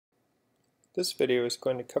This video is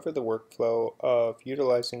going to cover the workflow of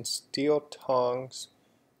utilizing Steel Tongs,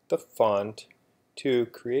 the font, to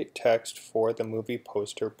create text for the movie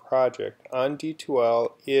poster project. On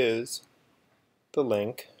D2L is the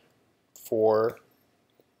link for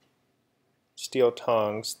Steel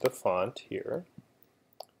Tongs, the font here.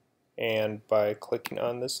 And by clicking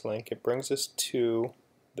on this link, it brings us to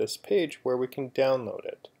this page where we can download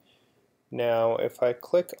it. Now, if I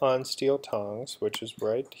click on Steel Tongs, which is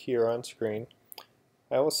right here on screen,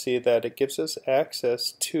 I will see that it gives us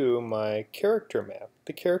access to my character map.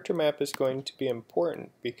 The character map is going to be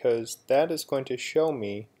important because that is going to show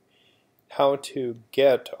me how to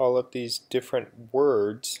get all of these different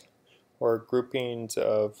words or groupings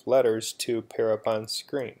of letters to pair up on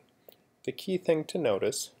screen. The key thing to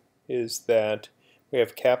notice is that we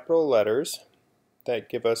have capital letters that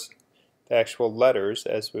give us the actual letters,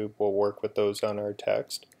 as we will work with those on our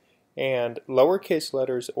text, and lowercase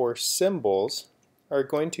letters or symbols are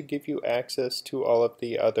going to give you access to all of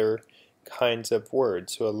the other kinds of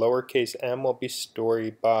words. So a lowercase m will be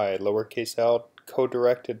story by, lowercase l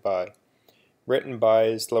co-directed by, written by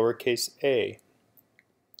is lowercase a.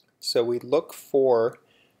 So we look for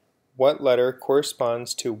what letter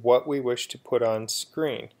corresponds to what we wish to put on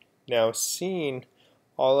screen. Now, seeing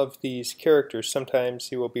all of these characters,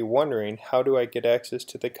 sometimes you will be wondering, how do I get access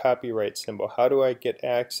to the copyright symbol? How do I get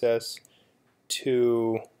access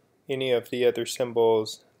to any of the other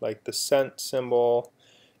symbols like the cent symbol,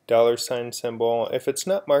 $ symbol? If it's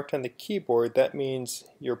not marked on the keyboard, that means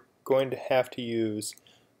you're going to have to use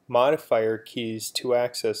modifier keys to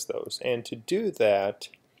access those. And to do that,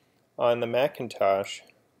 on the Macintosh,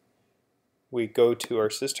 we go to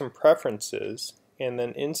our system preferences, and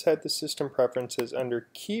then inside the system preferences under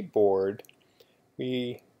keyboard,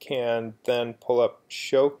 we can then pull up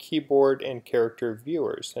show keyboard and character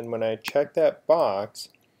viewers. And when I check that box,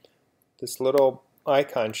 this little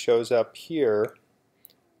icon shows up here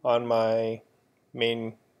on my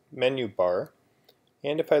main menu bar.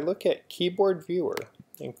 And if I look at keyboard viewer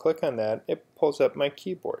and click on that, it pulls up my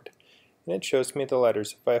keyboard. And it shows me the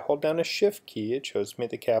letters. If I hold down a shift key, it shows me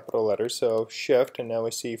the capital letters. So shift, and now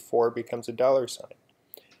we see 4 becomes a $.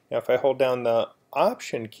 Now if I hold down the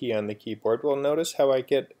option key on the keyboard, we'll notice how I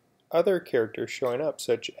get other characters showing up,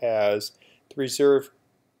 such as the reserve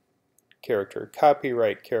character,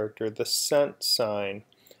 copyright character, the cent sign,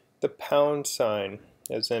 the pound sign,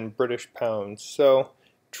 as in British pounds, so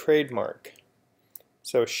trademark.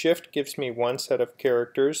 So shift gives me one set of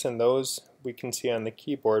characters, and those we can see on the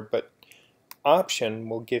keyboard, but option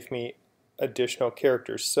will give me additional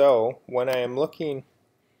characters. So when I am looking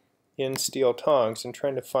in Steel Tongs and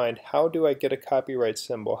trying to find how do I get a copyright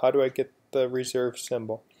symbol, how do I get the reserve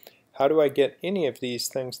symbol, how do I get any of these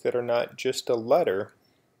things that are not just a letter,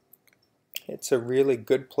 it's a really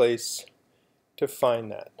good place to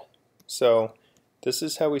find that. So this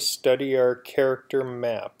is how we study our character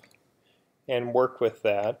map and work with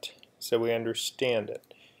that so we understand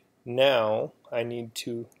it. Now I need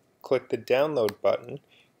to click the download button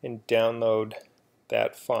and download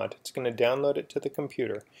that font. It's going to download it to the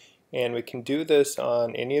computer. And we can do this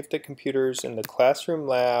on any of the computers in the classroom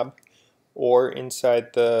lab or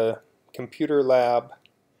inside the computer lab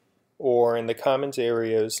or in the commons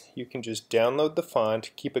areas. You can just download the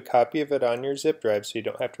font, keep a copy of it on your zip drive so you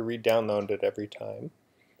don't have to re-download it every time.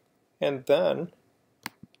 And then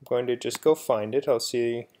I'm going to just go find it. I'll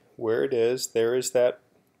see where it is. There is that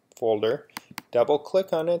folder. Double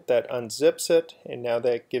click on it, that unzips it, and now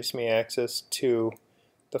that gives me access to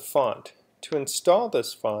the font. To install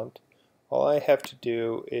this font, all I have to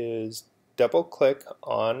do is double click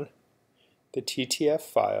on the TTF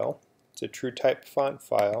file. It's a TrueType font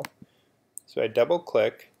file. So I double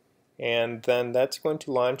click, and then that's going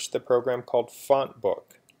to launch the program called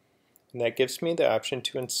FontBook. And that gives me the option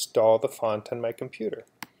to install the font on my computer.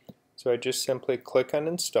 So I just simply click on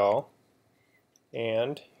install,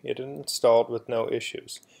 and it installed with no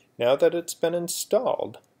issues. Now that it's been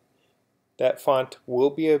installed, that font will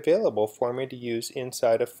be available for me to use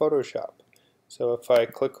inside of Photoshop. So if I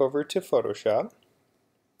click over to Photoshop,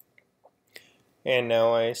 and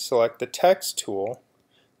now I select the text tool,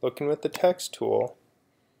 looking with the text tool,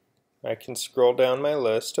 I can scroll down my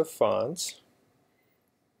list of fonts,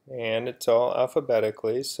 and it's all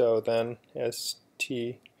alphabetically, so then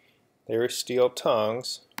ST, there's Steel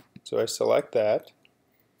Tongs. So I select that,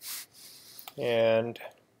 and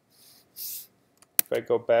if I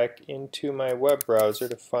go back into my web browser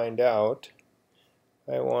to find out,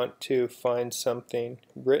 I want to find something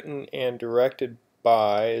written and directed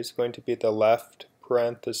by is going to be the left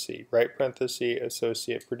parenthesis, right parenthesis,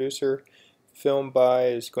 associate producer. Film by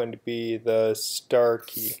is going to be the star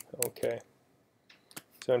key. Okay.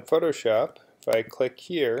 So in Photoshop, if I click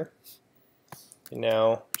here, and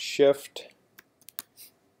now Shift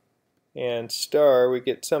and star, we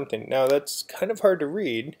get something. Now that's kind of hard to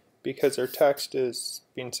read because our text is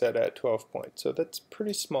being set at 12 points. So that's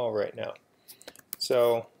pretty small right now.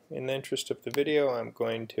 So in the interest of the video, I'm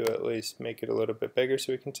going to at least make it a little bit bigger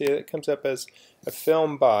so we can see it comes up as a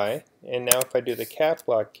film by. And now if I do the cap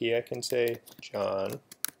lock key, I can say John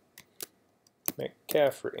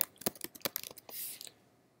McCaffrey.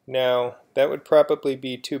 Now, that would probably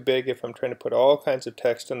be too big if I'm trying to put all kinds of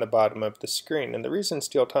text on the bottom of the screen. And the reason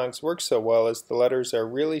Steel Tongs works so well is the letters are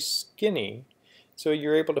really skinny, so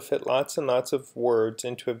you're able to fit lots and lots of words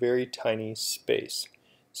into a very tiny space.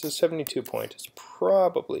 So 72 point is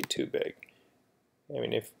probably too big. I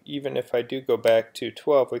mean, even if I do go back to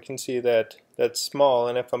 12, we can see that that's small.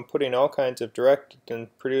 And if I'm putting all kinds of directed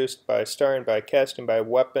and produced by, starring by, casting by,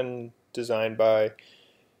 weapon designed by,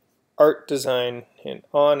 art design, and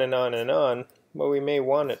on and on and on, well, we may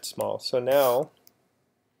want it small. So now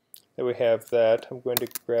that we have that, I'm going to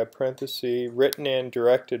grab parenthesis, written and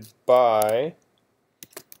directed by,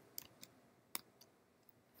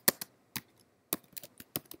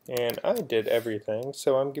 and I did everything,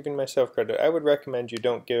 so I'm giving myself credit. I would recommend you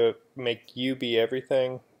don't make you be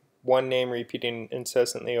everything. One name repeating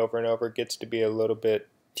incessantly over and over gets to be a little bit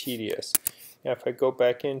tedious. Now if I go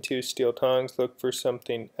back into Steel Tongs, look for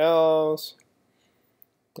something else,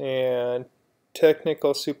 and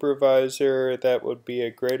technical supervisor, that would be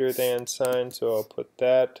a greater than sign, so I'll put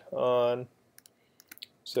that on.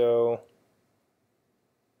 So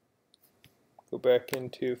go back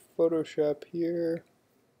into Photoshop here,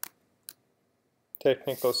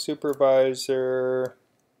 technical supervisor,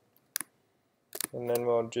 and then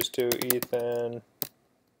we'll just do Ethan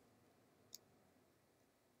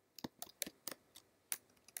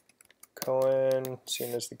Cohen,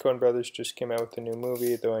 seeing as the Coen brothers just came out with a new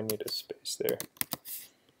movie, though I need a space there.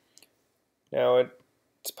 Now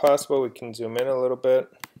it's possible we can zoom in a little bit.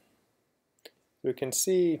 We can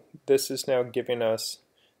see this is now giving us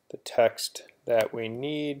the text that we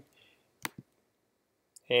need,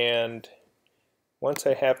 and once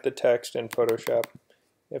I have the text in Photoshop,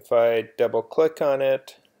 if I double click on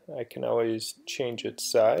it, I can always change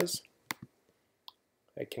its size.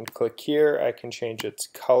 I can click here, I can change its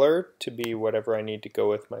color to be whatever I need to go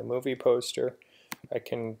with my movie poster. I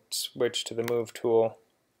can switch to the move tool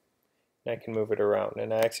and I can move it around.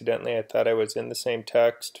 And I thought I was in the same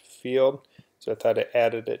text field, so I thought it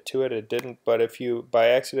added it to it. It didn't, but if you by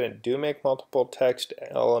accident do make multiple text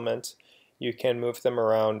elements, you can move them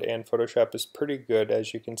around, and Photoshop is pretty good,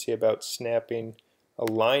 as you can see, about snapping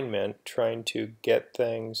alignment, trying to get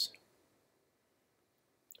things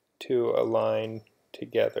to align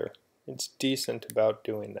together. It's decent about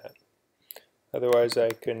doing that. Otherwise,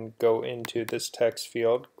 I can go into this text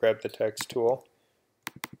field, grab the text tool,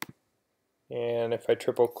 and if I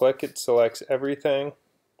triple click, it selects everything,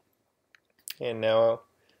 and now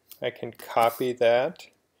I can copy that,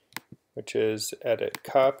 which is edit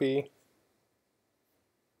copy,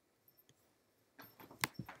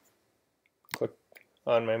 click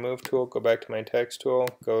on my move tool, go back to my text tool,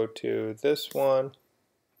 go to this one.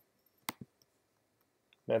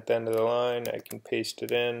 At the end of the line, I can paste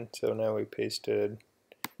it in. So now we pasted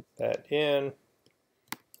that in. And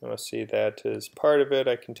we'll see that as part of it.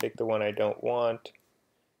 I can take the one I don't want,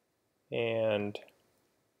 and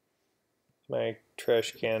my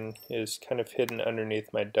trash can is kind of hidden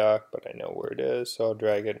underneath my dock, but I know where it is, so I'll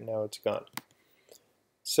drag it and now it's gone.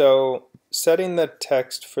 So setting the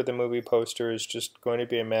text for the movie poster is just going to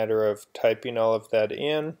be a matter of typing all of that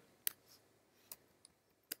in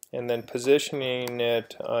and then positioning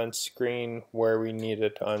it on screen where we need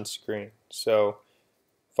it on screen. So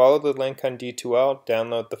follow the link on D2L,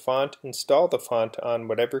 download the font, install the font on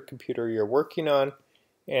whatever computer you're working on,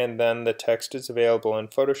 and then the text is available in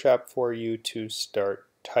Photoshop for you to start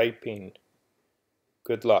typing.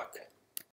 Good luck.